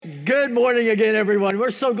Good morning again, everyone.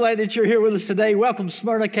 We're so glad that you're here with us today. Welcome,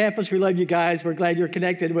 Smyrna campus. We love you guys. We're glad you're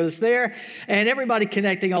connected with us there. And everybody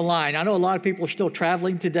connecting online. I know a lot of people are still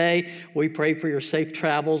traveling today. We pray for your safe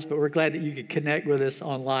travels, but we're glad that you can connect with us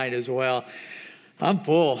online as well. I'm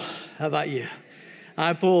full. How about you?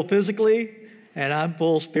 I'm full physically, and I'm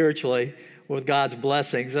full spiritually with God's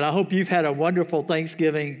blessings. And I hope you've had a wonderful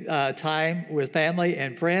Thanksgiving time with family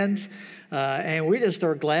and friends. And we just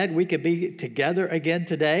are glad we could be together again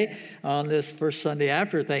today on this first Sunday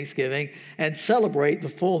after Thanksgiving and celebrate the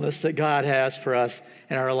fullness that God has for us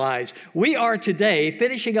in our lives. We are today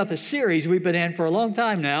finishing up a series we've been in for a long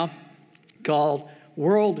time now called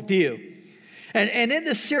Worldview. And in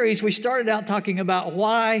this series, we started out talking about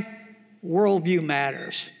why worldview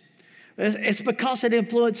matters. It's because it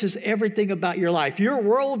influences everything about your life. Your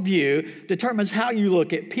worldview determines how you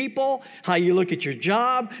look at people, how you look at your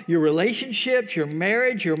job, your relationships, your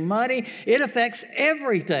marriage, your money. It affects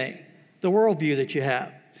everything, the worldview that you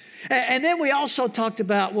have. And then we also talked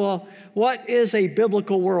about, well, what is a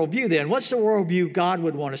biblical worldview then? What's the worldview God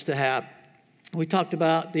would want us to have? We talked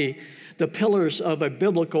about the pillars of a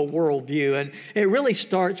biblical worldview. And it really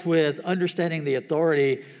starts with understanding the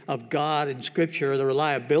authority of God in Scripture, the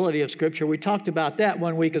reliability of Scripture. We talked about that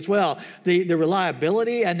one week as well, the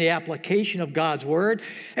reliability and the application of God's Word.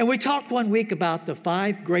 And we talked one week about the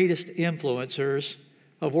 5 greatest influencers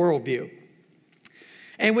of worldview.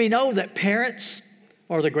 And we know that parents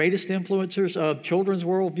are the greatest influencers of children's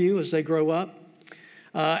worldview as they grow up.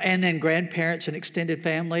 And then grandparents and extended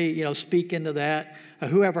family, speak into that.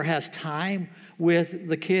 Whoever has time with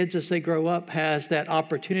the kids as they grow up has that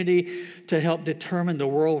opportunity to help determine the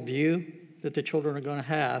worldview that the children are going to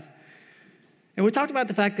have. And we talked about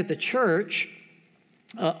the fact that the church,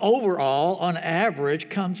 overall, on average,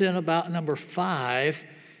 comes in about number 5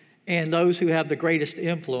 in those who have the greatest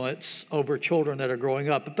influence over children that are growing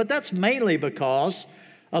up. But that's mainly because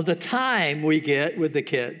of the time we get with the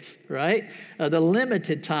kids, right? The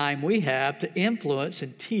limited time we have to influence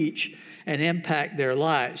and teach and impact their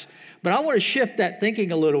lives. But I want to shift that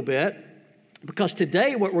thinking a little bit because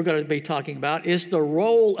today what we're going to be talking about is the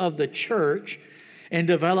role of the church in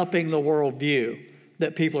developing the worldview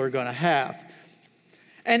that people are going to have.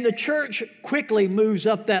 And the church quickly moves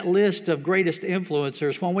up that list of greatest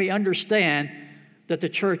influencers when we understand that the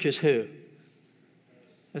church is who?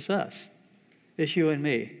 It's us. It's you and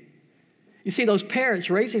me. You see, those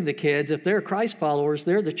parents raising the kids, if they're Christ followers,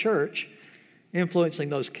 they're the church influencing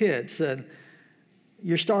those kids. And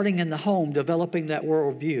you're starting in the home, developing that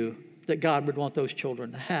worldview that God would want those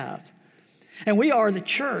children to have. And we are the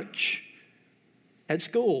church at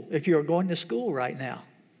school. If you're going to school right now,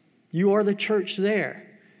 you are the church there.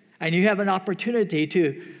 And you have an opportunity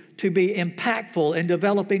to be impactful in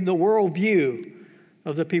developing the worldview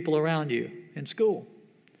of the people around you in school.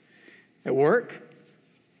 At work,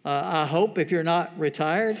 I hope if you're not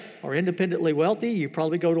retired or independently wealthy, you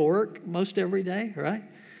probably go to work most every day, right?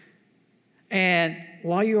 And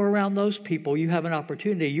while you're around those people, you have an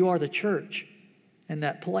opportunity. You are the church in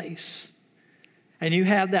that place. And you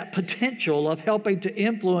have that potential of helping to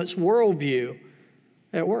influence worldview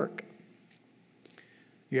at work.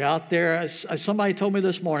 You're out there, as somebody told me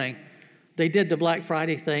this morning, they did the Black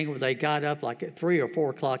Friday thing where they got up like at 3 or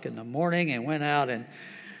 4 o'clock in the morning and went out and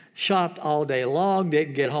shopped all day long,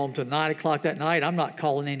 didn't get home till 9 o'clock that night. I'm not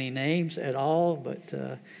calling any names at all, but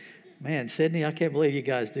man, Sydney, I can't believe you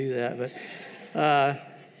guys do that. But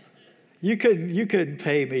you couldn't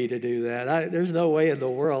pay me to do that. There's no way in the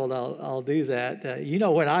world I'll do that.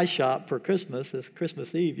 When I shop for Christmas, it's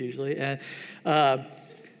Christmas Eve usually, and man,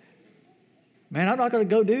 I'm not going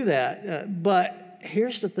to go do that. But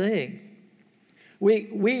here's the thing.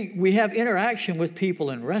 We have interaction with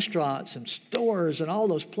people in restaurants and stores and all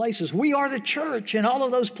those places. We are the church in all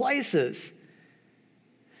of those places.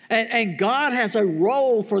 And God has a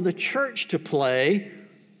role for the church to play,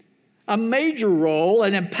 a major role,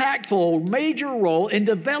 an impactful major role in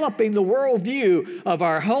developing the worldview of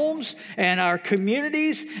our homes and our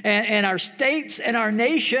communities and our states and our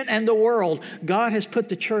nation and the world. God has put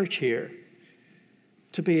the church here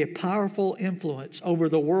to be a powerful influence over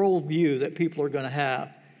the worldview that people are going to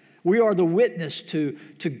have. We are the witness to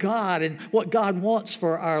God and what God wants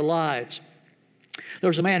for our lives. There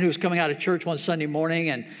was a man who was coming out of church one Sunday morning,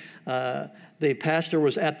 and the pastor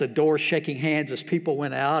was at the door shaking hands as people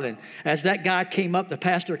went out. And as that guy came up, the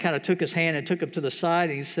pastor kind of took his hand and took him to the side,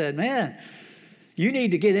 and he said, "Man, you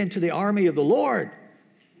need to get into the army of the Lord."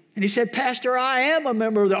 And he said, "Pastor, I am a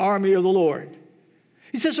member of the army of the Lord."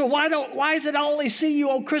 He said, "So why is it I only see you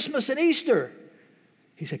on Christmas and Easter?"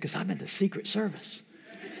 He said, "Because I'm in the Secret Service."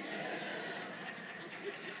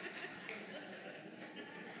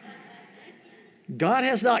 God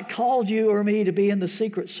has not called you or me to be in the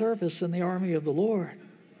secret service in the army of the Lord.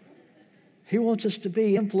 He wants us to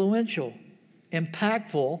be influential,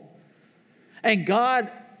 impactful, and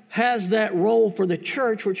God has that role for the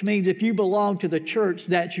church, which means if you belong to the church,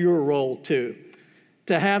 that's your role too,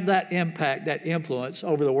 to have that impact, that influence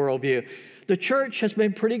over the worldview. The church has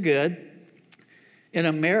been pretty good, in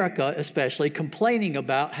America especially, complaining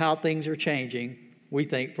about how things are changing, we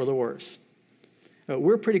think, for the worse.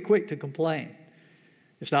 We're pretty quick to complain.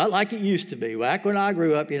 It's not like it used to be. Back when I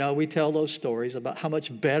grew up, we tell those stories about how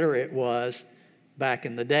much better it was back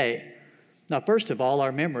in the day. Now, first of all,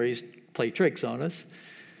 our memories play tricks on us.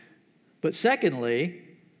 But secondly,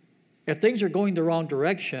 if things are going the wrong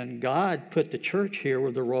direction, God put the church here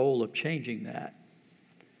with the role of changing that,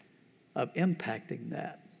 of impacting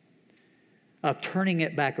that, of turning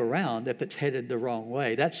it back around if it's headed the wrong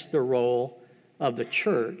way. That's the role of the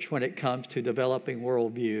church when it comes to developing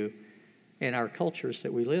worldview in our cultures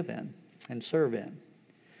that we live in and serve in.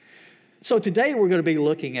 So today we're going to be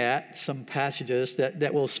looking at some passages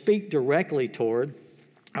that will speak directly toward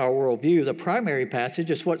our worldview. The primary passage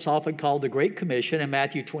is what's often called the Great Commission in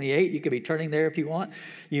Matthew 28. You could be turning there if you want.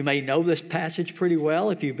 You may know this passage pretty well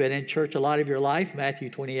if you've been in church a lot of your life. Matthew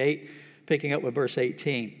 28, picking up with verse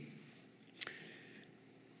 18.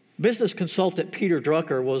 Business consultant Peter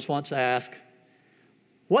Drucker was once asked,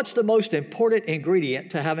 what's the most important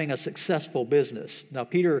ingredient to having a successful business? Now,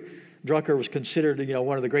 Peter Drucker was considered,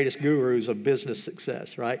 one of the greatest gurus of business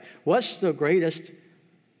success, right? What's the greatest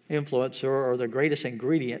influencer or the greatest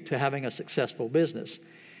ingredient to having a successful business?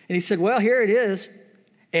 And he said, well, here it is.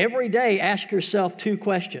 Every day, ask yourself two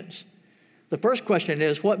questions. The first question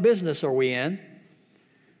is, what business are we in?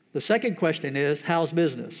 The second question is, how's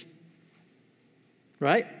business?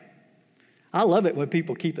 Right? I love it when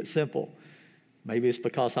people keep it simple. Maybe it's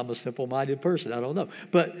because I'm a simple-minded person. I don't know.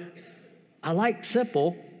 But I like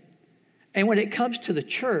simple. And when it comes to the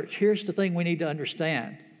church, here's the thing we need to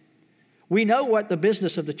understand. We know what the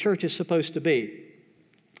business of the church is supposed to be.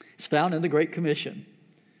 It's found in the Great Commission.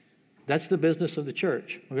 That's the business of the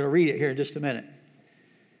church. We're going to read it here in just a minute.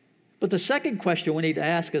 But the second question we need to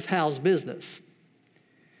ask is, how's business?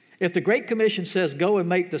 If the Great Commission says, go and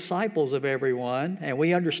make disciples of everyone, and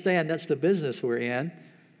we understand that's the business we're in,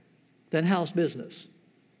 then how's business?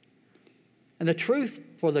 And the truth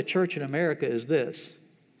for the church in America is this: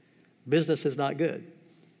 business is not good.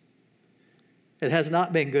 It has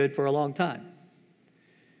not been good for a long time.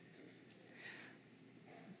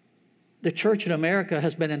 The church in America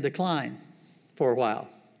has been in decline for a while.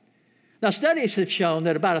 Now, studies have shown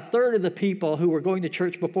that about a third of the people who were going to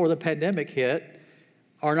church before the pandemic hit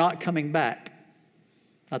are not coming back.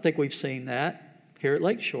 I think we've seen that here at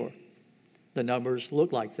Lakeshore. The numbers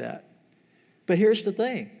look like that. But here's the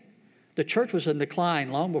thing. The church was in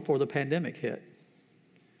decline long before the pandemic hit.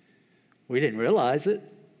 We didn't realize it.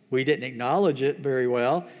 We didn't acknowledge it very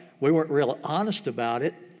well. We weren't real honest about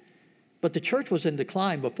it. But the church was in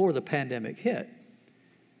decline before the pandemic hit.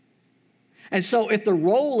 And so if the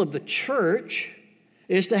role of the church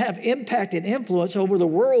is to have impact and influence over the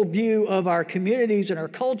worldview of our communities and our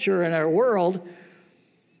culture and our world,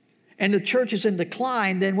 and the church is in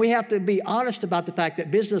decline, then we have to be honest about the fact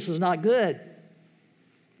that business is not good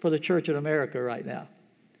for the church in America right now.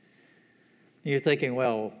 And you're thinking,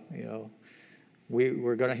 well,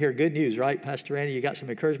 we're going to hear good news, right, Pastor Randy? You got some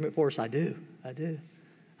encouragement for us? I do.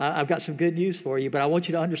 I've got some good news for you, but I want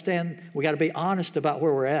you to understand we got to be honest about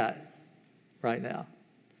where we're at right now.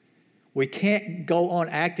 We can't go on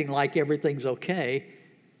acting like everything's okay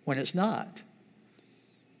when it's not.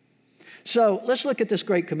 So let's look at this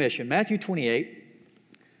Great Commission. Matthew 28,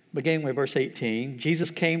 beginning with verse 18.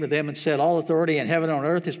 Jesus came to them and said, all authority in heaven and on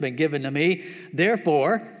earth has been given to me.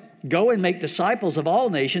 Therefore, go and make disciples of all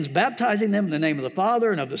nations, baptizing them in the name of the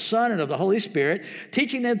Father and of the Son and of the Holy Spirit,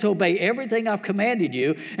 teaching them to obey everything I've commanded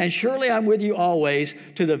you, and surely I'm with you always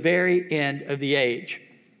to the very end of the age.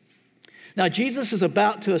 Now, Jesus is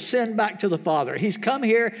about to ascend back to the Father. He's come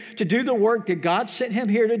here to do the work that God sent him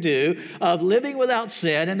here to do, of living without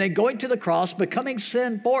sin, and then going to the cross, becoming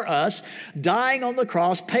sin for us, dying on the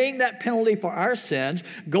cross, paying that penalty for our sins,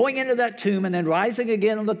 going into that tomb, and then rising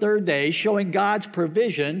again on the third day, showing God's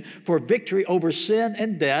provision for victory over sin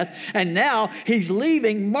and death. And now he's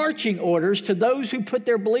leaving marching orders to those who put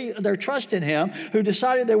their trust in him, who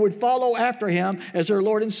decided they would follow after him as their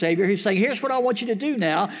Lord and Savior. He's saying, here's what I want you to do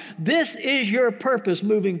now. This is your purpose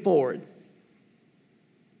moving forward.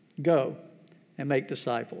 Go and make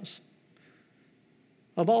disciples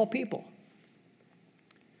of all people.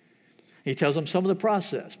 He tells them some of the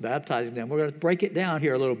process, baptizing them. We're going to break it down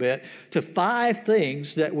here a little bit to 5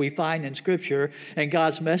 things that we find in Scripture and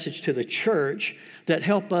God's message to the church that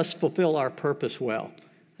help us fulfill our purpose well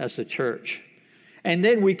as the church. And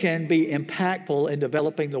then we can be impactful in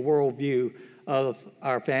developing the worldview of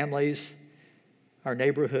our families, our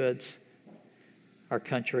neighborhoods, our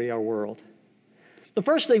country, our world. The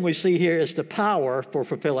first thing we see here is the power for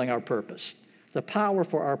fulfilling our purpose. The power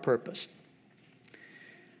for our purpose.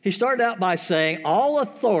 He started out by saying, all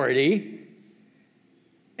authority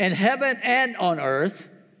in heaven and on earth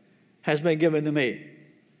has been given to me.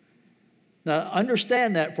 Now,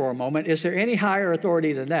 understand that for a moment. Is there any higher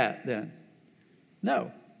authority than that then?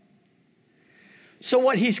 No. So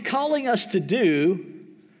what he's calling us to do,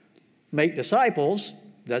 make disciples,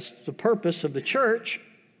 that's the purpose of the church.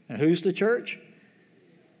 And who's the church?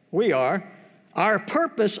 We are. Our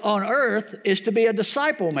purpose on earth is to be a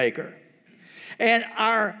disciple maker. And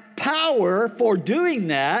our power for doing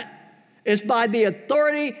that is by the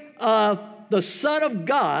authority of the Son of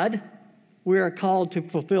God. We are called to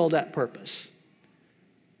fulfill that purpose.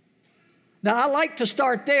 Now, I like to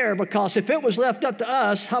start there because if it was left up to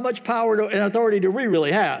us, how much power and authority do we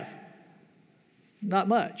really have? Not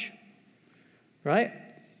much, right?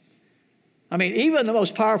 I mean, even the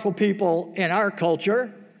most powerful people in our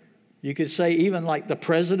culture, you could say even like the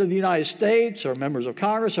President of the United States or members of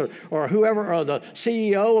Congress or whoever, or the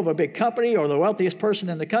CEO of a big company or the wealthiest person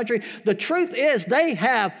in the country, the truth is they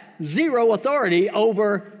have zero authority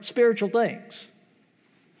over spiritual things.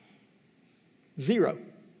 Zero.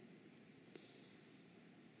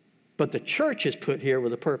 But the church is put here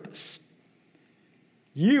with a purpose.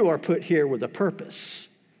 You are put here with a purpose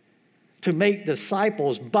to make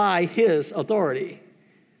disciples by His authority,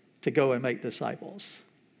 to go and make disciples.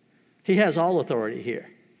 He has all authority here.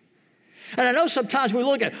 And I know sometimes we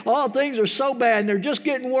look at, oh, things are so bad and they're just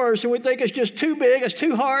getting worse and we think it's just too big, it's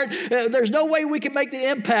too hard, there's no way we can make the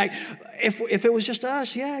impact. If it was just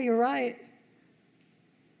us, yeah, you're right.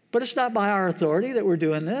 But it's not by our authority that we're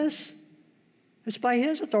doing this. It's by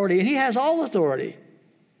His authority, and He has all authority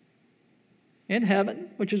in heaven,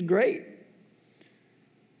 which is great,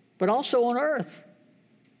 but also on earth.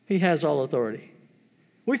 He has all authority.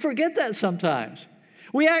 We forget that sometimes.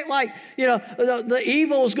 We act like, the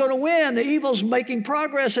evil is going to win. The evil's making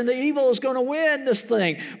progress, and the evil is going to win this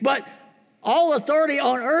thing. But all authority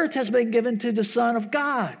on earth has been given to the Son of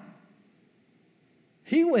God.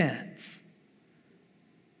 He wins.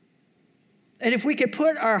 And if we can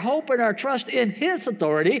put our hope and our trust in His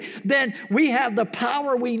authority, then we have the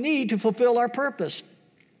power we need to fulfill our purpose.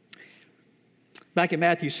 Back in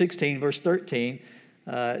Matthew 16, verse 13,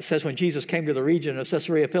 it says, when Jesus came to the region of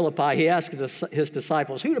Caesarea Philippi, He asked His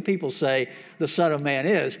disciples, who do people say the Son of Man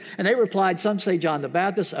is? And they replied, some say John the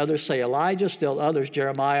Baptist, others say Elijah, still others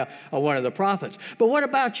Jeremiah or one of the prophets. But what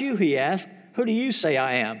about you, He asked, who do you say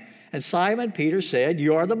I am? And Simon Peter said,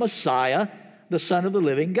 you are the Messiah, the Son of the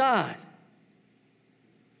living God.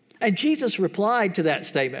 And Jesus replied to that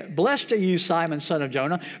statement, blessed are you, Simon, son of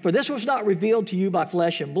Jonah, for this was not revealed to you by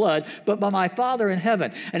flesh and blood, but by my Father in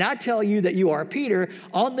heaven. And I tell you that you are Peter.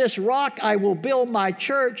 On this rock I will build my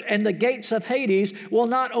church, and the gates of Hades will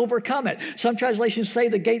not overcome it. Some translations say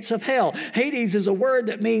the gates of hell. Hades is a word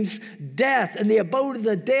that means death and the abode of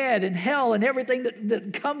the dead and hell and everything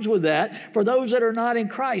that comes with that for those that are not in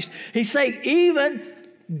Christ. He's saying even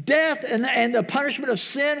death and the punishment of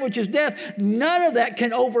sin, which is death, none of that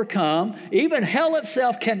can overcome. Even hell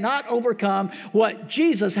itself cannot overcome what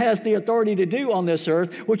Jesus has the authority to do on this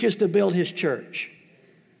earth, which is to build His church.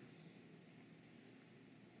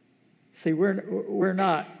 See, we're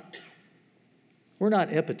not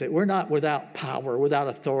impotent. We're not without power, without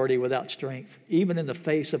authority, without strength, even in the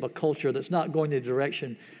face of a culture that's not going the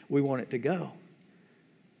direction we want it to go.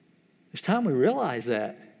 It's time we realize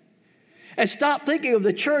that. And stop thinking of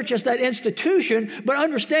the church as that institution, but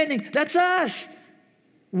understanding that's us.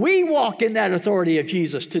 We walk in that authority of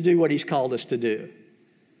Jesus to do what He's called us to do.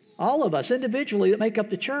 All of us individually that make up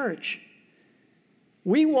the church.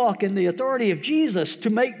 We walk in the authority of Jesus to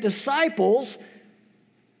make disciples,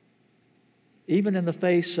 even in the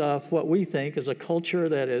face of what we think is a culture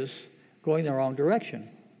that is going the wrong direction.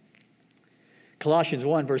 Colossians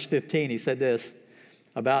 1, verse 15, he said this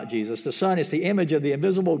about Jesus. The Son is the image of the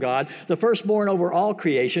invisible God, the firstborn over all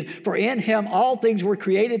creation. For in Him all things were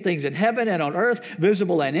created, things in heaven and on earth,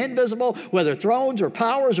 visible and invisible, whether thrones or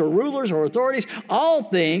powers or rulers or authorities. All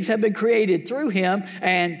things have been created through Him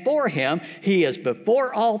and for Him. He is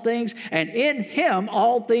before all things, and in Him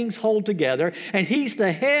all things hold together. And He's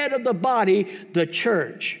the head of the body, the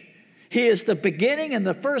church. He is the beginning and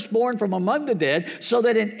the firstborn from among the dead, so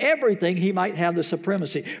that in everything he might have the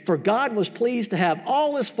supremacy. For God was pleased to have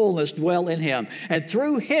all his fullness dwell in him, and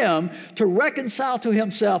through him to reconcile to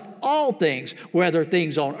himself all things, whether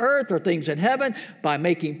things on earth or things in heaven, by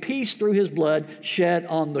making peace through his blood shed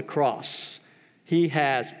on the cross. He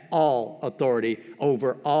has all authority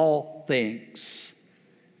over all things.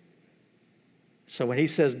 So when he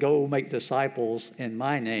says, go make disciples in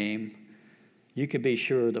my name, you can be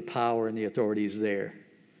sure the power and the authority is there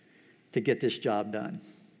to get this job done.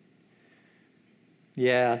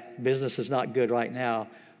 Yeah, business is not good right now,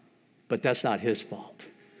 but that's not his fault.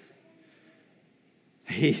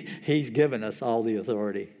 He's given us all the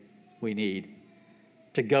authority we need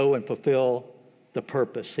to go and fulfill the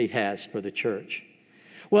purpose he has for the church.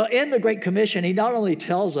 Well, in the Great Commission, he not only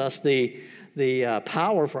tells us the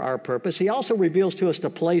power for our purpose, he also reveals to us the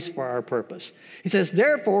place for our purpose. He says,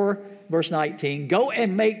 therefore, verse 19, go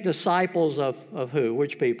and make disciples of who?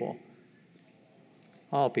 Which people?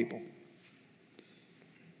 All people.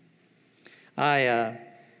 In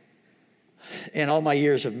all my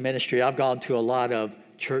years of ministry, I've gone to a lot of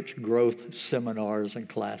church growth seminars and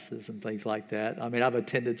classes and things like that. I mean, I've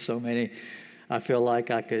attended so many, I feel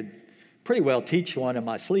like I could pretty well teach one in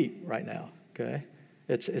my sleep right now, okay?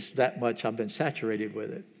 It's that much I've been saturated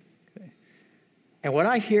with it. Okay? And what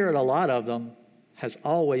I hear at a lot of them has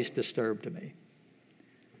always disturbed me.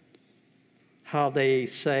 How they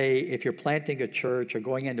say if you're planting a church or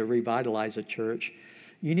going in to revitalize a church,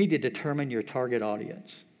 you need to determine your target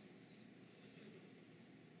audience.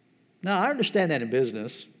 Now, I understand that in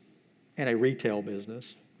business, in a retail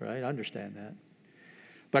business, right? I understand that.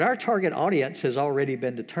 But our target audience has already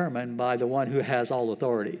been determined by the one who has all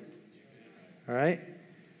authority. All right?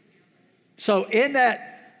 So in that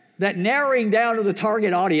narrowing down of the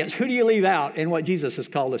target audience, who do you leave out in what Jesus has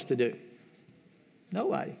called us to do?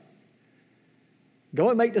 Nobody. Go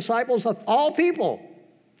and make disciples of all people,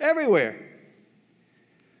 everywhere.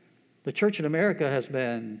 The church in America has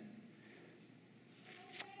been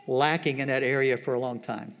lacking in that area for a long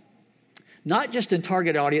time. Not just in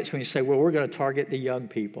target audience when you say, well, we're going to target the young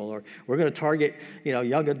people, or we're going to target,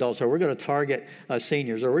 young adults, or we're going to target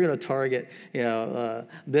seniors, or we're going to target,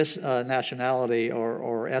 this nationality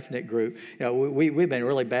or ethnic group. We've been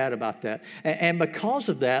really bad about that. And because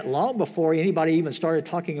of that, long before anybody even started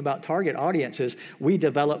talking about target audiences, we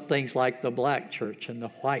developed things like the black church and the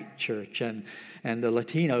white church and the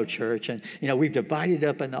Latino church. And, we've divided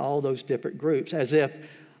up into all those different groups as if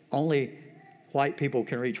only white people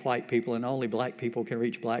can reach white people and only black people can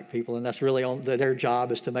reach black people. And that's really their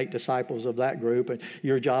job is to make disciples of that group. And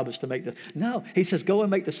your job is to make No, he says, go and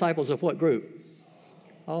make disciples of what group?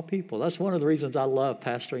 All people. That's one of the reasons I love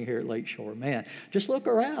pastoring here at Lakeshore. Man, just look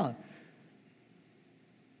around.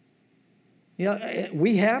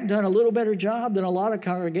 We have done a little better job than a lot of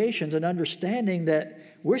congregations in understanding that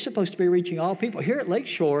we're supposed to be reaching all people. Here at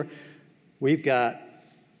Lakeshore, we've got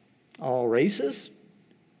all races.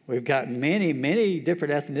 We've got many, many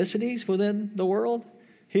different ethnicities within the world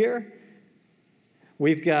here.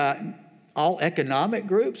 We've got all economic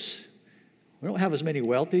groups. We don't have as many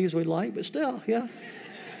wealthy as we'd like, but still, yeah.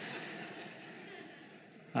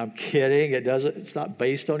 I'm kidding. It's not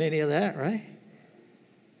based on any of that, right?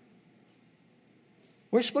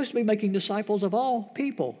 We're supposed to be making disciples of all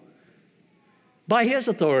people. By his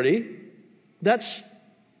authority, that's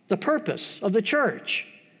the purpose of the church,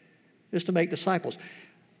 is to make disciples.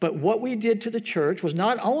 But what we did to the church was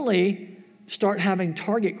not only start having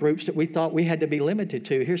target groups that we thought we had to be limited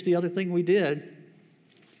to. Here's the other thing we did.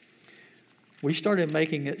 We started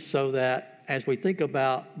making it so that as we think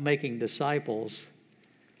about making disciples,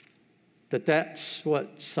 that's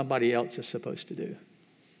what somebody else is supposed to do.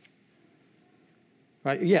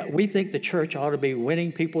 Right? Yeah, we think the church ought to be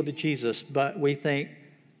winning people to Jesus, but we think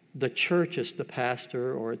the church is the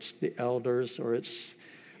pastor, or it's the elders, or it's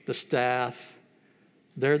the staff.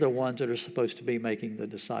 They're the ones that are supposed to be making the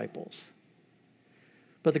disciples.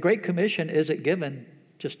 But the Great Commission isn't given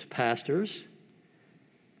just to pastors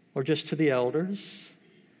or just to the elders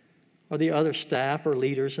or the other staff or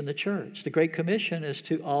leaders in the church. The Great Commission is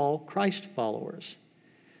to all Christ followers.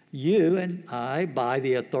 You and I, by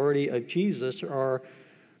the authority of Jesus, are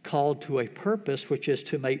called to a purpose, which is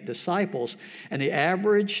to make disciples. And the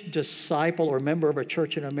average disciple or member of a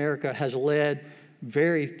church in America has led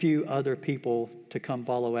very few other people to come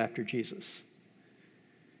follow after Jesus.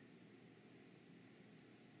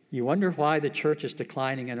 You wonder why the church is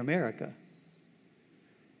declining in America.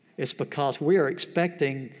 It's because we are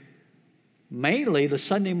expecting mainly the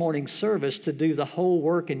Sunday morning service to do the whole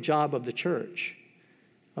work and job of the church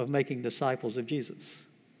of making disciples of Jesus.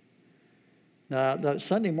 Now, the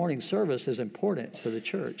Sunday morning service is important for the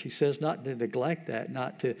church. He says not to neglect that,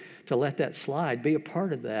 not to let that slide. Be a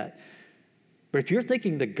part of that. But if you're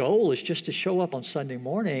thinking the goal is just to show up on Sunday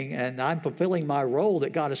morning and I'm fulfilling my role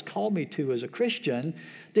that God has called me to as a Christian,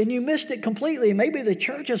 then you missed it completely. Maybe the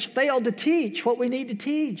church has failed to teach what we need to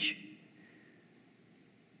teach.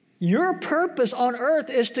 Your purpose on earth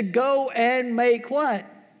is to go and make what?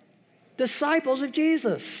 Disciples of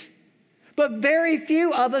Jesus. But very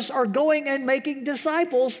few of us are going and making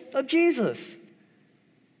disciples of Jesus.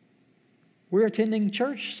 We're attending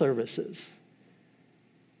church services,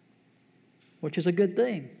 which is a good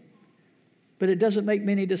thing, but it doesn't make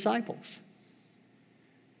many disciples.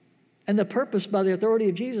 And the purpose by the authority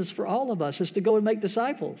of Jesus for all of us is to go and make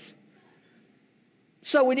disciples.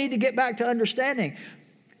 So we need to get back to understanding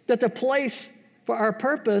that the place for our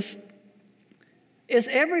purpose is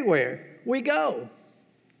everywhere we go.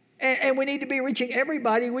 And we need to be reaching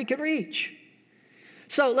everybody we can reach.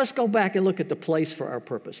 So let's go back and look at the place for our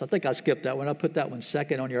purpose. I think I skipped that one. I put that one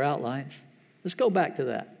second on your outlines. Let's go back to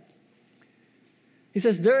that. He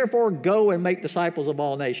says, therefore, go and make disciples of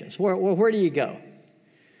all nations. Where do you go?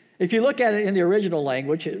 If you look at it in the original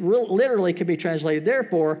language, it literally can be translated,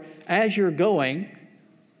 therefore, as you're going,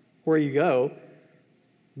 where you go,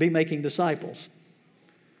 be making disciples.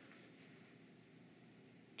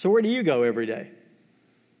 So where do you go every day?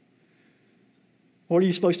 What are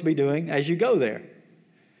you supposed to be doing as you go there?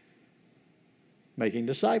 Making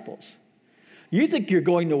disciples. You think you're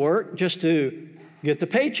going to work just to get the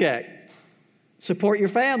paycheck, support your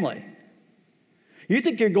family. You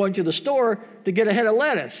think you're going to the store to get a head of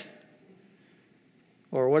lettuce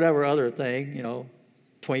or whatever other thing,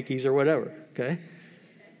 Twinkies or whatever, okay?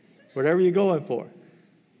 Whatever you're going for.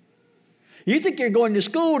 You think you're going to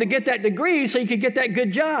school to get that degree so you can get that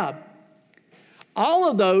good job.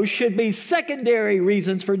 All of those should be secondary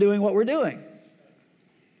reasons for doing what we're doing.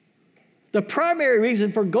 The primary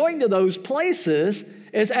reason for going to those places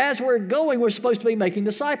is as we're going, we're supposed to be making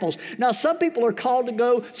disciples. Now, some people are called to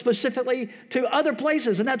go specifically to other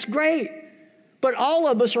places, and that's great. But all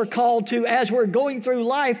of us are called to, as we're going through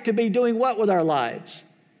life, to be doing what with our lives?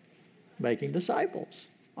 Making disciples.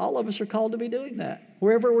 All of us are called to be doing that,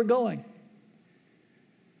 wherever we're going.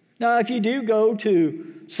 Now, if you do go to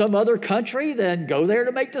some other country, then go there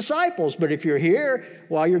to make disciples. But if you're here,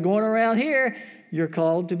 while you're going around here, you're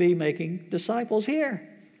called to be making disciples here,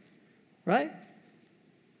 right?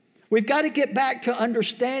 We've got to get back to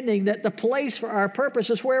understanding that the place for our purpose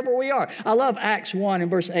is wherever we are. I love Acts 1 and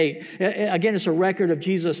verse 8. Again, it's a record of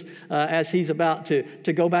Jesus as he's about to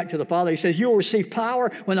go back to the Father. He says, you will receive power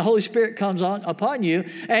when the Holy Spirit comes upon you,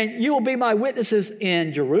 and you will be my witnesses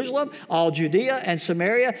in Jerusalem, all Judea and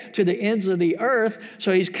Samaria, to the ends of the earth.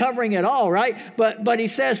 So he's covering it all, right? But he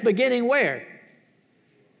says, beginning where?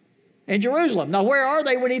 In Jerusalem. Now, where are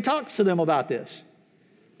they when he talks to them about this?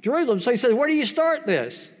 Jerusalem. So he says, where do you start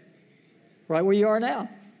this? Right where you are now.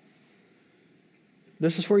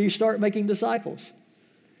 This is where you start making disciples.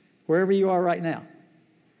 Wherever you are right now.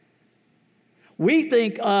 We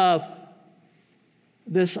think of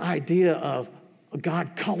this idea of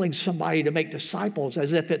God calling somebody to make disciples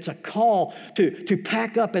as if it's a call to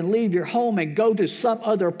pack up and leave your home and go to some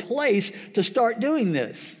other place to start doing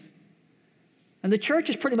this. And the church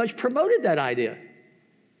has pretty much promoted that idea.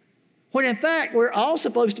 When in fact, we're all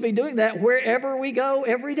supposed to be doing that wherever we go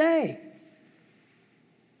every day.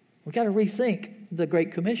 We've got to rethink the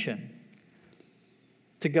Great Commission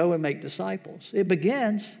to go and make disciples. It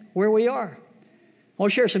begins where we are. I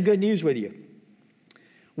want to share some good news with you.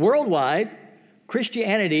 Worldwide,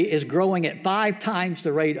 Christianity is growing at 5 times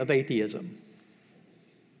the rate of atheism.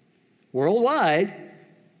 Worldwide,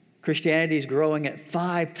 Christianity is growing at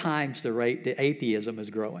 5 times the rate that atheism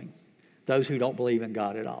is growing. Those who don't believe in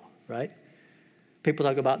God at all, right? People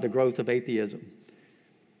talk about the growth of atheism.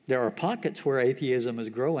 There are pockets where atheism is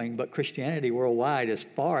growing, but Christianity worldwide is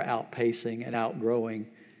far outpacing and outgrowing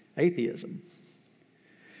atheism.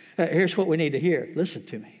 Here's what we need to hear. Listen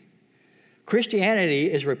to me.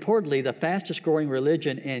 Christianity is reportedly the fastest growing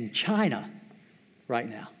religion in China right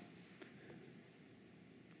now.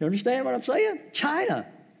 You understand what I'm saying? China.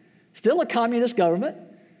 Still a communist government.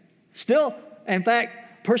 Still, in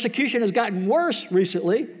fact, persecution has gotten worse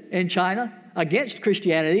recently in China against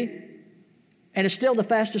Christianity. And it's still the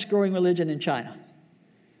fastest growing religion in China.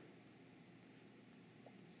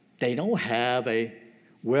 They don't have a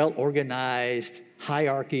well-organized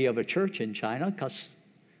hierarchy of a church in China because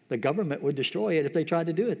the government would destroy it if they tried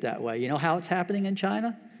to do it that way. You know how it's happening in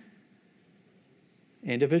China?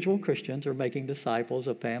 Individual Christians are making disciples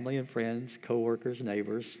of family and friends, co-workers,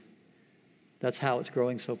 neighbors. That's how it's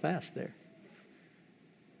growing so fast there.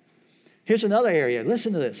 Here's another area.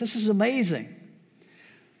 Listen to this. This is amazing.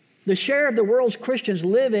 The share of the world's Christians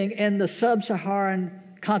living in the sub-Saharan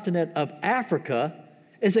continent of Africa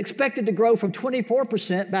is expected to grow from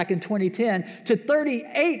 24% back in 2010 to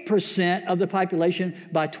 38% of the population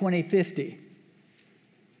by 2050.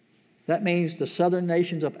 That means the southern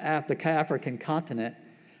nations of the African continent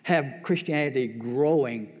have Christianity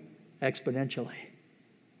growing exponentially.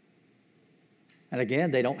 And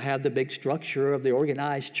again, they don't have the big structure of the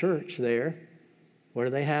organized church there. What do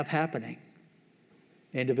they have happening?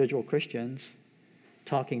 Individual Christians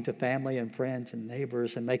talking to family and friends and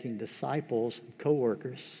neighbors and making disciples and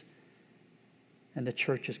co-workers. And the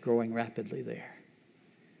church is growing rapidly there.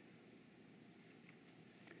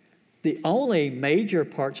 The only major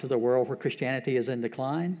parts of the world where Christianity is in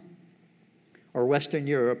decline are Western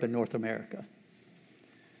Europe and North America.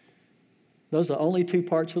 Those are the only two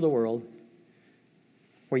parts of the world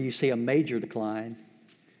where you see a major decline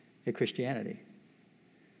in Christianity.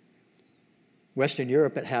 Western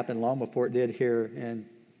Europe, it happened long before it did here in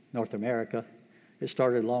North America. It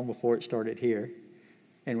started long before it started here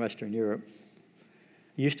in Western Europe.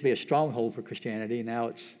 It used to be a stronghold for Christianity. Now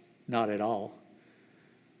it's not at all.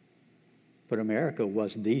 But America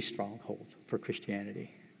was the stronghold for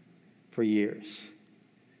Christianity for years.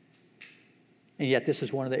 And yet this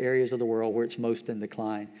is one of the areas of the world where it's most in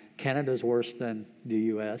decline. Canada is worse than the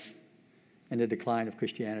U.S. in the decline of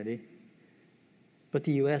Christianity. But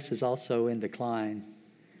the U.S. is also in decline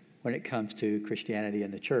when it comes to Christianity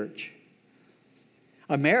in the church.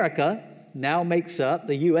 America now makes up,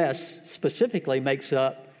 the U.S. specifically makes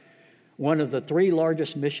up one of the 3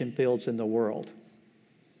 largest mission fields in the world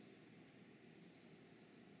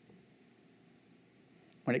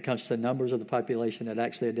when it comes to numbers of the population that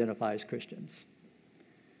actually identify as Christians.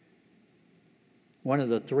 One of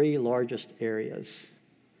the 3 largest areas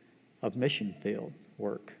of mission field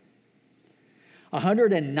work.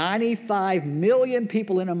 195 million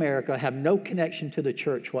people in America have no connection to the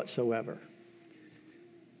church whatsoever.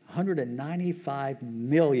 195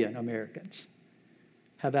 million Americans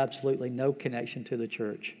have absolutely no connection to the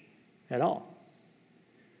church at all.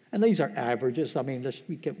 And these are averages. I mean,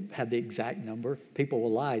 we can have the exact number. People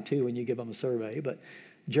will lie, too, when you give them a survey. But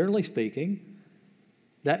generally speaking,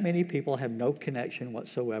 that many people have no connection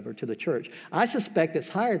whatsoever to the church. I suspect it's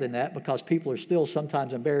higher than that because people are still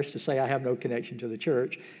sometimes embarrassed to say, I have no connection to the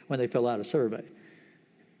church when they fill out a survey.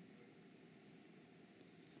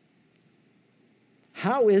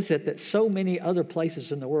 How is it that so many other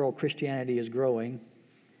places in the world Christianity is growing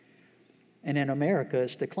and in America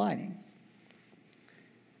it's declining?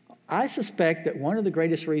 I suspect that one of the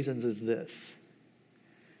greatest reasons is this.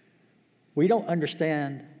 We don't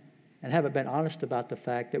understand and haven't been honest about the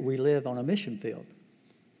fact that we live on a mission field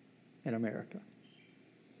in America.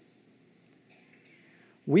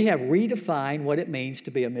 We have redefined what it means to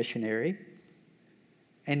be a missionary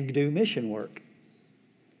and do mission work.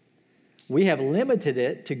 We have limited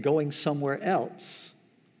it to going somewhere else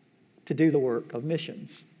to do the work of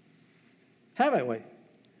missions. Haven't we?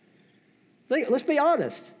 Let's be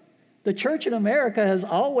honest. The church in America has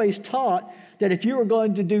always taught that if you were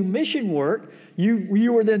going to do mission work,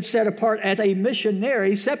 you were then set apart as a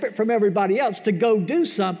missionary, separate from everybody else, to go do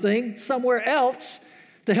something somewhere else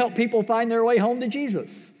to help people find their way home to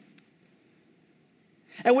Jesus.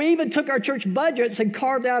 And we even took our church budgets and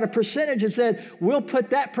carved out a percentage and said, we'll put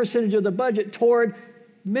that percentage of the budget toward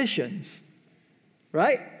missions,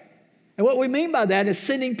 right? And what we mean by that is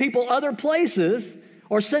sending people other places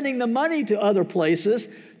or sending the money to other places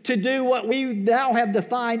to do what we now have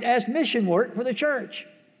defined as mission work for the church.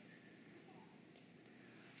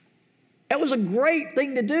 It was a great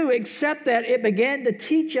thing to do, except that it began to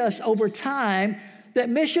teach us over time that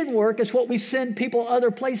mission work is what we send people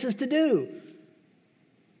other places to do.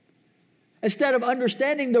 Instead of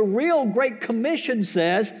understanding the real Great Commission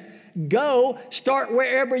says, go, start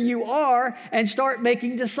wherever you are, and start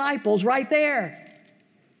making disciples right there.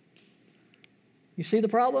 You see the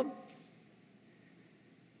problem?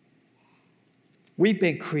 We've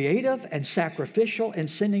been creative and sacrificial in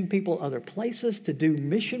sending people other places to do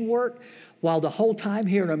mission work, while the whole time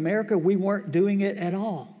here in America, we weren't doing it at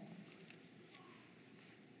all.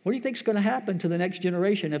 What do you think is going to happen to the next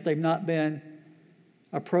generation if they've not been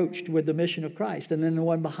approached with the mission of Christ? And then the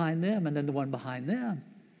one behind them, and then the one behind them,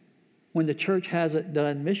 when the church hasn't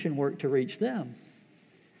done mission work to reach them.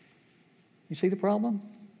 You see the problem?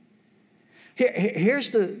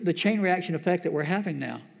 Here's the chain reaction effect that we're having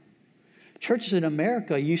now. Churches in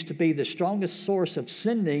America used to be the strongest source of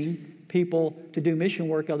sending people to do mission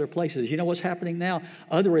work other places. You know what's happening now?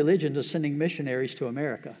 Other religions are sending missionaries to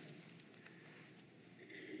America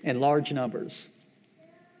in large numbers.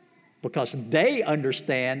 because they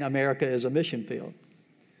understand America is a mission field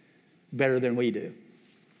better than we do.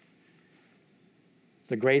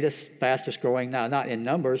 The greatest, fastest growing, now not in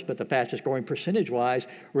numbers, but the fastest growing percentage-wise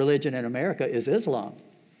religion in America is Islam.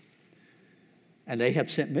 And they have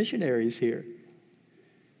sent missionaries here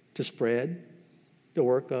to spread the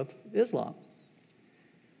work of Islam.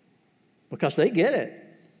 Because they get it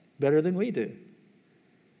better than we do.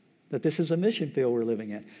 That this is a mission field we're living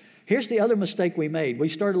in. Here's the other mistake we made. We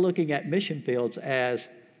started looking at mission fields as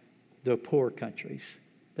the poor countries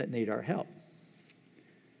that need our help.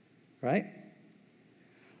 Right?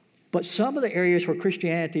 But some of the areas where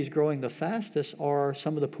Christianity is growing the fastest are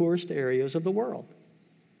some of the poorest areas of the world.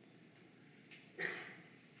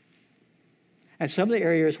 And some of the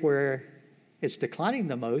areas where it's declining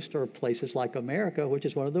the most are places like America, which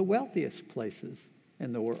is one of the wealthiest places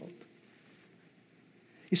in the world.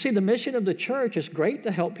 You see, the mission of the church is great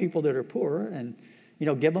to help people that are poor and,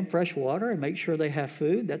 give them fresh water and make sure they have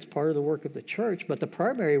food. That's part of the work of the church. But the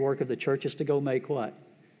primary work of the church is to go make what?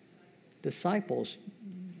 Disciples.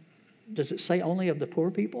 Does it say only of the poor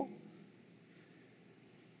people?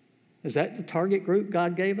 Is that the target group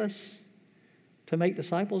God gave us to make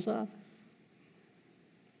disciples of?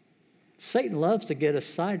 Satan loves to get us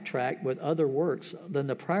sidetracked with other works than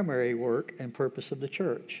the primary work and purpose of the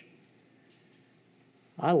church.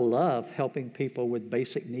 I love helping people with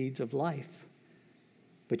basic needs of life.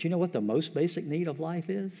 But you know what the most basic need of life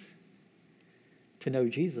is? To know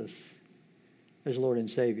Jesus as Lord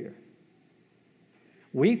and Savior.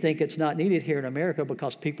 We think it's not needed here in America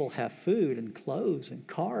because people have food and clothes and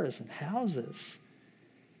cars and houses.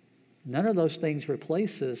 None of those things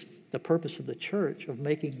replaces the purpose of the church of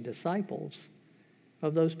making disciples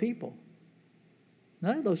of those people.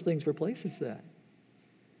 None of those things replaces that.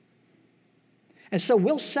 And so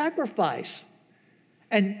we'll sacrifice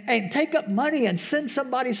and take up money and send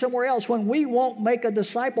somebody somewhere else when we won't make a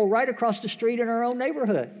disciple right across the street in our own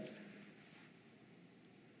neighborhood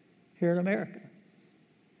here in America.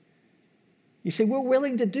 You see, we're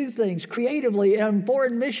willing to do things creatively in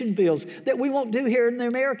foreign mission fields that we won't do here in the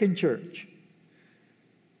American church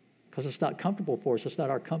because it's not comfortable for us. It's not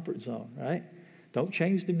our comfort zone, right? Don't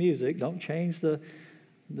change the music. Don't change the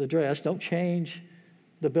dress. Don't change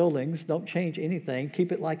the buildings. Don't change anything.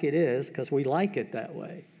 Keep it like it is because we like it that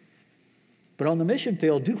way. But on the mission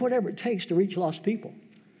field, do whatever it takes to reach lost people,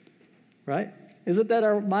 right? Isn't that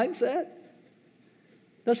our mindset?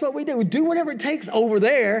 That's what we do. We do whatever it takes over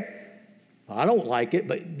there. I don't like it,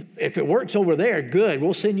 but if it works over there, good.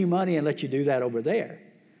 We'll send you money and let you do that over there.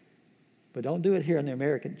 But don't do it here in the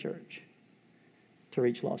American church to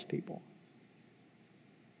reach lost people.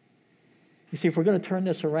 You see, if we're going to turn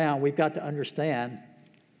this around, we've got to understand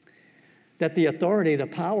that the authority, the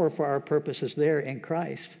power for our purpose is there in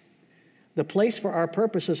Christ. The place for our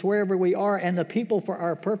purpose is wherever we are, and the people for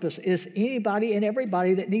our purpose is anybody and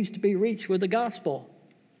everybody that needs to be reached with the gospel.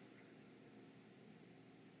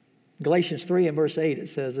 Galatians 3 and verse 8, it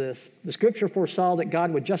says this: the scripture foresaw that God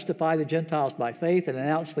would justify the Gentiles by faith and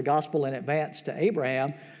announce the gospel in advance to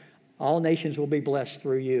Abraham. All nations will be blessed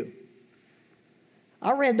through you.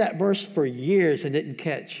 I read that verse for years and didn't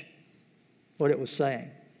catch what it was saying.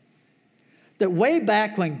 That way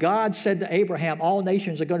back when God said to Abraham, all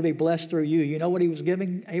nations are going to be blessed through you, you know what he was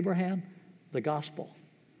giving Abraham? The gospel.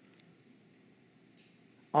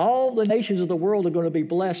 All the nations of the world are going to be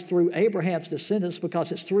blessed through Abraham's descendants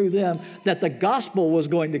because it's through them that the gospel was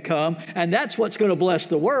going to come, and that's what's going to bless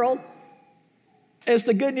the world. It's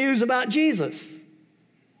the good news about Jesus.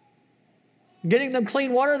 Getting them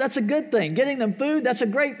clean water, that's a good thing. Getting them food, that's a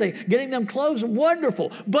great thing. Getting them clothes,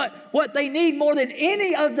 wonderful. But what they need more than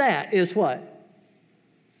any of that is what?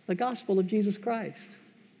 The gospel of Jesus Christ.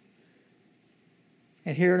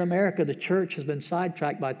 And here in America, the church has been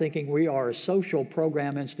sidetracked by thinking we are a social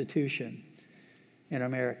program institution in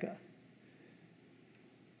America.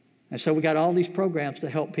 And so we got all these programs to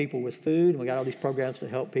help people with food, and we got all these programs to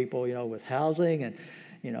help people, with housing and,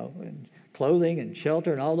 and clothing and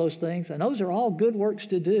shelter and all those things. And those are all good works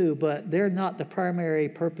to do, but they're not the primary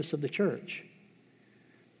purpose of the church.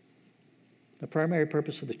 The primary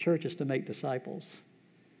purpose of the church is to make disciples.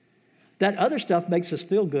 That other stuff makes us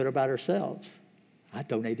feel good about ourselves. I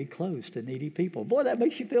donated clothes to needy people. Boy, that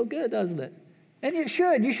makes you feel good, doesn't it? And it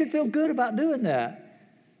should. You should feel good about doing that.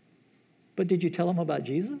 But did you tell them about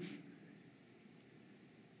Jesus?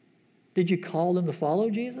 Did you call them to follow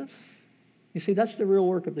Jesus? You see, that's the real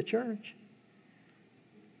work of the church.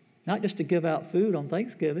 Not just to give out food on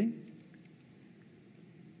Thanksgiving.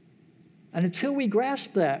 And until we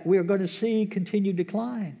grasp that, we are going to see continued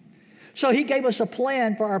decline. So he gave us a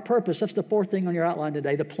plan for our purpose. That's the fourth thing on your outline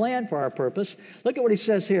today, the plan for our purpose. Look at what he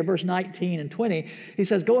says here, verse 19 and 20. He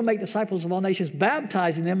says, go and make disciples of all nations,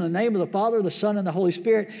 baptizing them in the name of the Father, the Son, and the Holy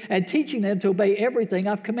Spirit, and teaching them to obey everything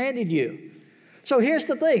I've commanded you. So here's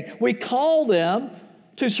the thing. We call them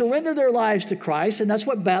to surrender their lives to Christ, and that's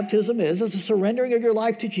what baptism is. It's a surrendering of your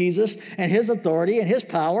life to Jesus and his authority and his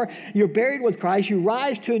power. You're buried with Christ. You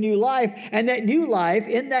rise to a new life, and that new life,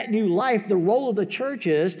 in that new life, the role of the church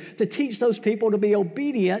is to teach those people to be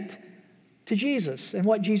obedient to Jesus and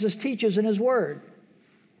what Jesus teaches in his word.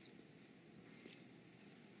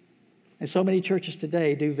 And so many churches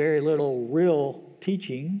today do very little real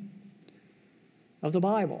teaching of the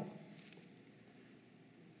Bible.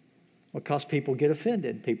 Because people get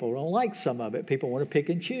offended. People don't like some of it. People want to pick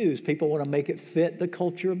and choose. People want to make it fit the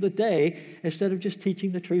culture of the day instead of just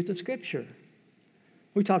teaching the truth of Scripture.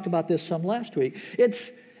 We talked about this some last week.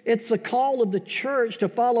 It's the call of the church to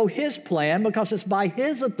follow his plan because it's by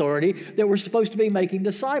his authority that we're supposed to be making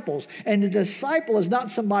disciples. And the disciple is not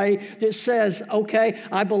somebody that says, okay,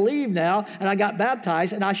 I believe now and I got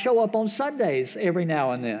baptized and I show up on Sundays every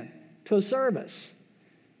now and then to a service.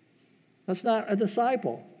 That's not a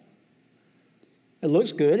disciple. It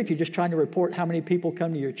looks good if you're just trying to report how many people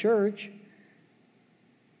come to your church,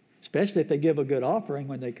 especially if they give a good offering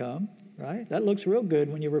when they come, right? That looks real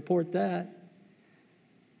good when you report that.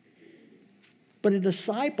 But a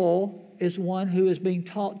disciple is one who is being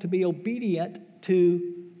taught to be obedient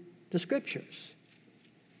to the Scriptures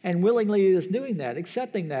and willingly is doing that,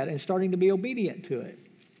 accepting that, and starting to be obedient to it,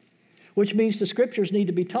 which means the Scriptures need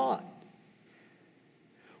to be taught,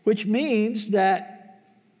 which means that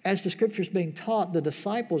as the Scripture is being taught, the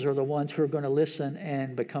disciples are the ones who are going to listen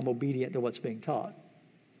and become obedient to what's being taught.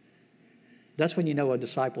 That's when you know a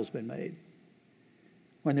disciple's been made,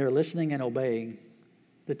 when they're listening and obeying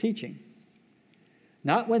the teaching.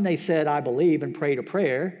 Not when they said, I believe, and prayed a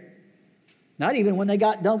prayer. Not even when they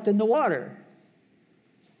got dunked in the water.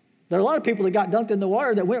 There are a lot of people that got dunked in the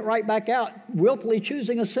water that went right back out, willfully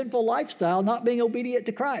choosing a sinful lifestyle, not being obedient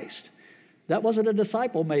to Christ. That wasn't a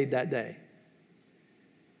disciple made that day.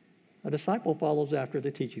 A disciple follows after the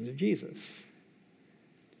teachings of Jesus.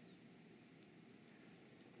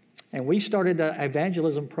 And we started an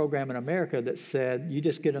evangelism program in America that said, you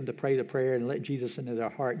just get them to pray the prayer and let Jesus into their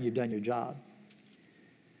heart and you've done your job.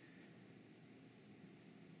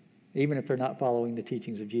 Even if they're not following the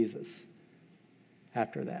teachings of Jesus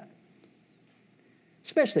after that.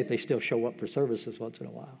 Especially if they still show up for services once in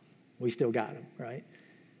a while. We still got them, right?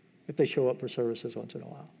 If they show up for services once in a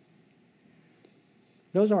while.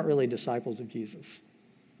 Those aren't really disciples of Jesus.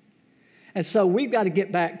 And so we've got to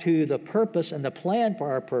get back to the purpose and the plan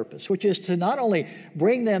for our purpose, which is to not only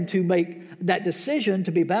bring them to make that decision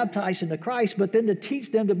to be baptized into Christ, but then to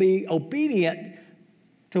teach them to be obedient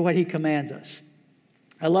to what he commands us.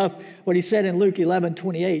 I love what he said in Luke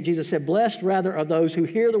 11:28. Jesus said, blessed rather are those who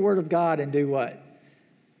hear the word of God and do what?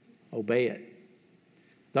 Obey it.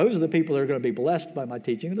 Those are the people that are going to be blessed by my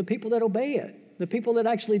teaching, the people that obey it, the people that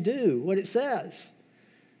actually do what it says.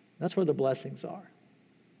 That's where the blessings are.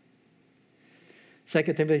 2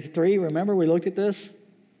 Timothy 3, remember we looked at this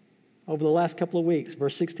over the last couple of weeks,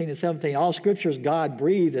 verse 16 and 17. All Scripture is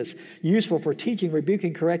God-breathed, is useful for teaching,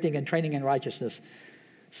 rebuking, correcting, and training in righteousness,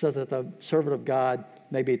 so that the servant of God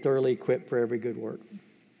may be thoroughly equipped for every good work.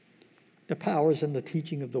 The power is in the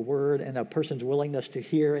teaching of the Word and a person's willingness to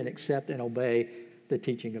hear and accept and obey the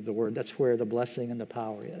teaching of the Word. That's where the blessing and the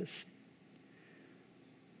power is.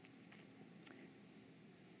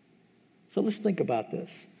 So let's think about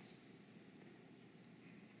this.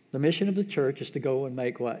 The mission of the church is to go and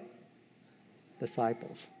make what?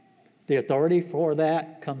 Disciples. The authority for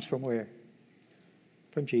that comes from where?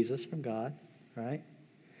 From Jesus, from God, right?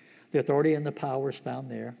 The authority and the power is found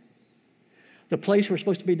there. The place we're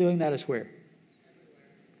supposed to be doing that is where?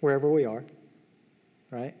 Wherever we are,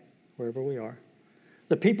 right? Wherever we are.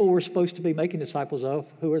 The people we're supposed to be making disciples of,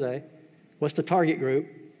 who are they? What's the target group?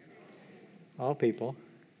 All people.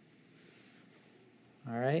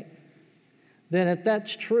 All right? Then if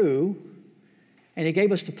that's true, and he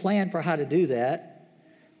gave us the plan for how to do that,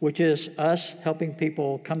 which is us helping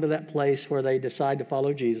people come to that place where they decide to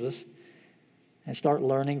follow Jesus and start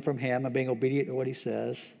learning from him and being obedient to what he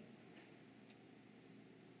says,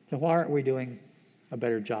 then why aren't we doing a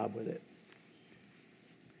better job with it?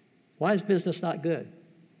 Why is business not good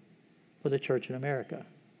for the church in America?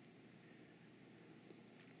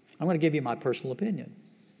 I'm going to give you my personal opinion.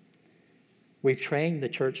 We've trained the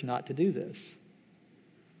church not to do this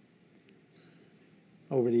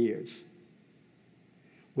over the years.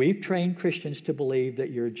 We've trained Christians to believe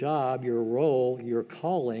that your job, your role, your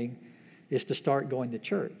calling is to start going to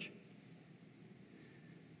church.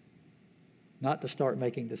 not to start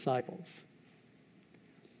making disciples.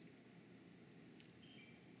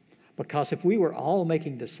 Because if we were all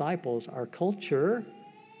making disciples, our culture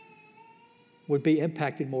would be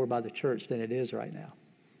impacted more by the church than it is right now.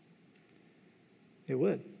 It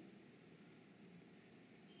would.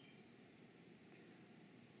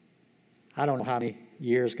 I don't know how many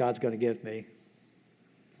years God's going to give me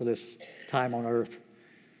for this time on earth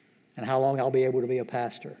and how long I'll be able to be a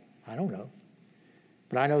pastor. I don't know.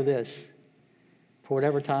 But I know this. For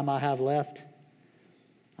whatever time I have left,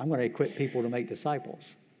 I'm going to equip people to make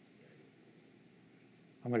disciples.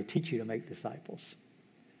 I'm going to teach you to make disciples.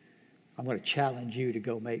 I'm going to challenge you to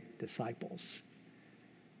go make disciples.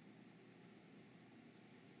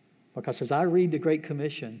 Because as I read the Great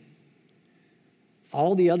Commission,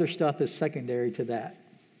 all the other stuff is secondary to that.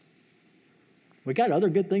 We got other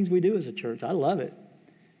good things we do as a church. I love it.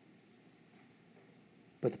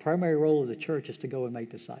 But the primary role of the church is to go and make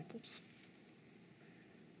disciples.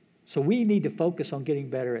 So we need to focus on getting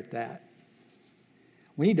better at that.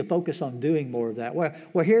 We need to focus on doing more of that. Well,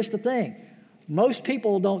 here's the thing. Most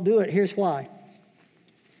people don't do it. Here's why.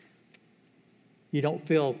 You don't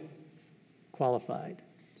feel qualified.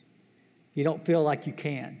 You don't feel like you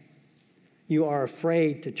can. You are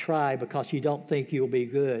afraid to try because you don't think you'll be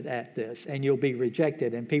good at this, and you'll be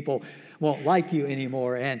rejected, and people won't like you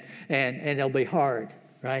anymore, and it'll be hard,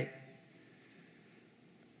 right?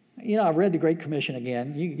 You know, I've read the Great Commission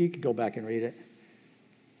again. You could go back and read it.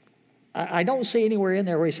 I don't see anywhere in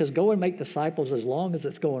there where he says, go and make disciples as long as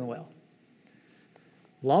it's going well.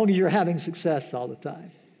 As long as you're having success all the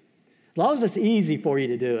time. As long as it's easy for you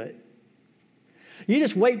to do it. You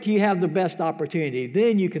just wait till you have the best opportunity.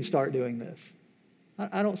 Then you can start doing this.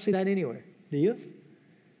 I don't see that anywhere. Do you?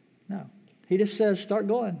 No. He just says, start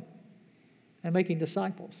going and making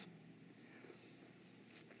disciples.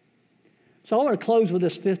 So I want to close with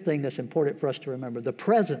this fifth thing that's important for us to remember. The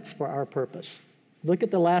presence for our purpose. Look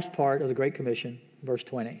at the last part of the Great Commission, verse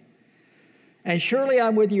 20. And surely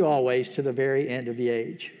I'm with you always to the very end of the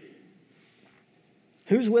age.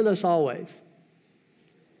 Who's with us always?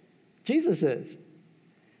 Jesus is.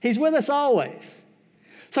 He's with us always.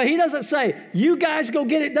 So he doesn't say, you guys go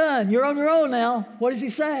get it done. You're on your own now. What does he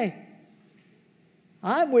say?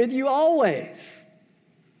 I'm with you always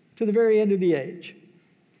to the very end of the age.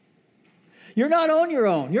 You're not on your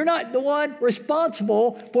own. You're not the one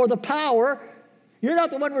responsible for the power. You're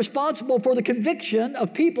not the one responsible for the conviction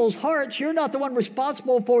of people's hearts. You're not the one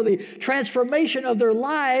responsible for the transformation of their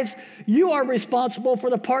lives. You are responsible for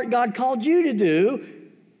the part God called you to do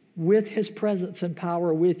with his presence and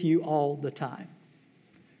power with you all the time.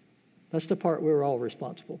 That's the part we're all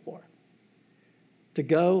responsible for. To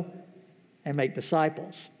go and make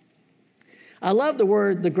disciples. I love the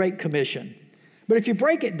word, the Great Commission. But if you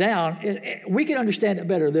break it down, we can understand it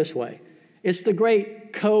better this way. It's the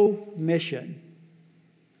Great Co-mission.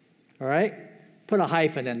 All right? Put a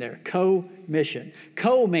hyphen in there. Co-mission.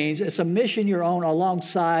 Co means it's a mission you're on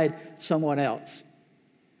alongside someone else.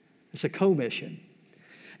 It's a co-mission.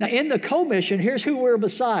 Now, in the co-mission, here's who we're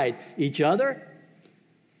beside. Each other,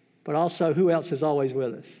 but also who else is always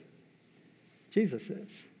with us? Jesus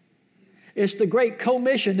is. It's the great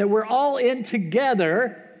co-mission that we're all in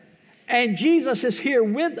together, and Jesus is here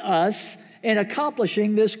with us in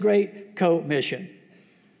accomplishing this great co-mission.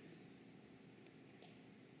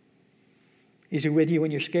 Is he with you when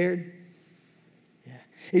you're scared? Yeah.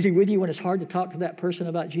 Is he with you when it's hard to talk to that person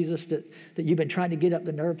about Jesus that you've been trying to get up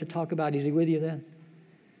the nerve to talk about? Is he with you then?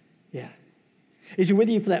 Yeah. Is he with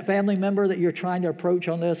you for that family member that you're trying to approach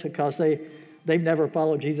on this because they've never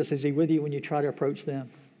followed Jesus? Is he with you when you try to approach them?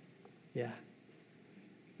 Yeah.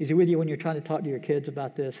 Is he with you when you're trying to talk to your kids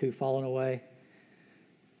about this who've fallen away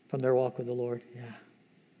from their walk with the Lord? Yeah.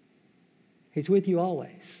 He's with you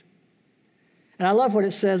always. And I love what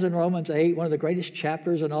it says in Romans 8, one of the greatest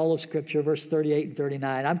chapters in all of Scripture, verse 38 and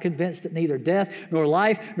 39. I'm convinced that neither death, nor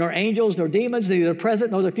life, nor angels, nor demons, neither the present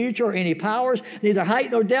nor the future, or any powers, neither height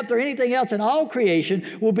nor depth, or anything else in all creation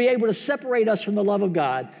will be able to separate us from the love of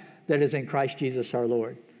God that is in Christ Jesus our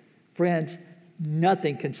Lord. Friends,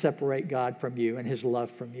 nothing can separate God from you and his love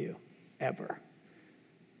from you, ever.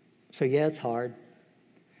 So yeah, it's hard,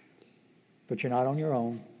 but you're not on your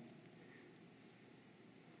own.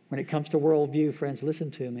 When it comes to worldview, friends,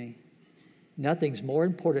 listen to me. Nothing's more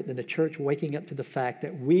important than the church waking up to the fact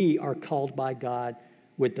that we are called by God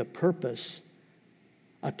with the purpose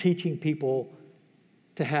of teaching people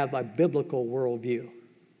to have a biblical worldview.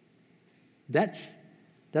 That's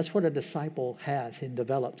what a disciple has and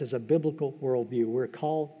develops, is a biblical worldview. We're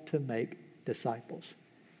called to make disciples.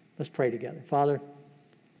 Let's pray together. Father,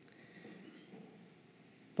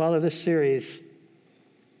 this series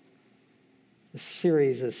This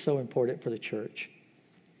series is so important for the church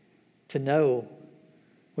to know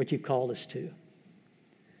what you've called us to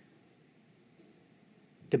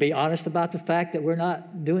be honest about the fact that we're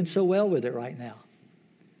not doing so well with it right now,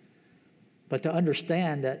 but to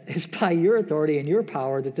understand that it's by your authority and your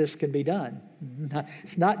power that this can be done.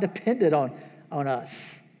 It's not dependent on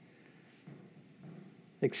us,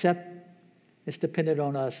 except it's dependent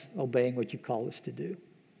on us obeying what you call us to do.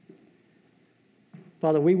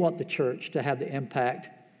 Father, we want the church to have the impact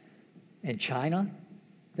in China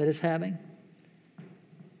that it's having,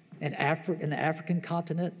 in the African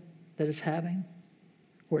continent that it's having,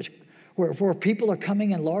 where people are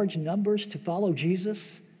coming in large numbers to follow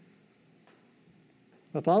Jesus.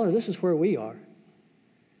 But Father, this is where we are.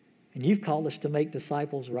 And you've called us to make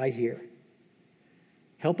disciples right here.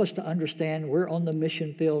 Help us to understand we're on the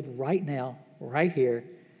mission field right now, right here.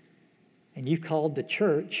 And you've called the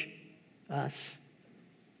church, us,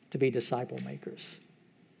 to be disciple makers.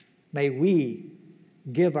 May we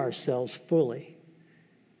give ourselves fully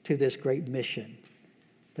to this great mission.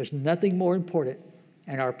 There's nothing more important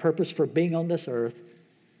in our purpose for being on this earth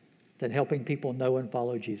than helping people know and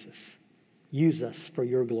follow Jesus. Use us for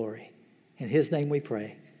your glory. In his name we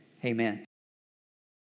pray. Amen.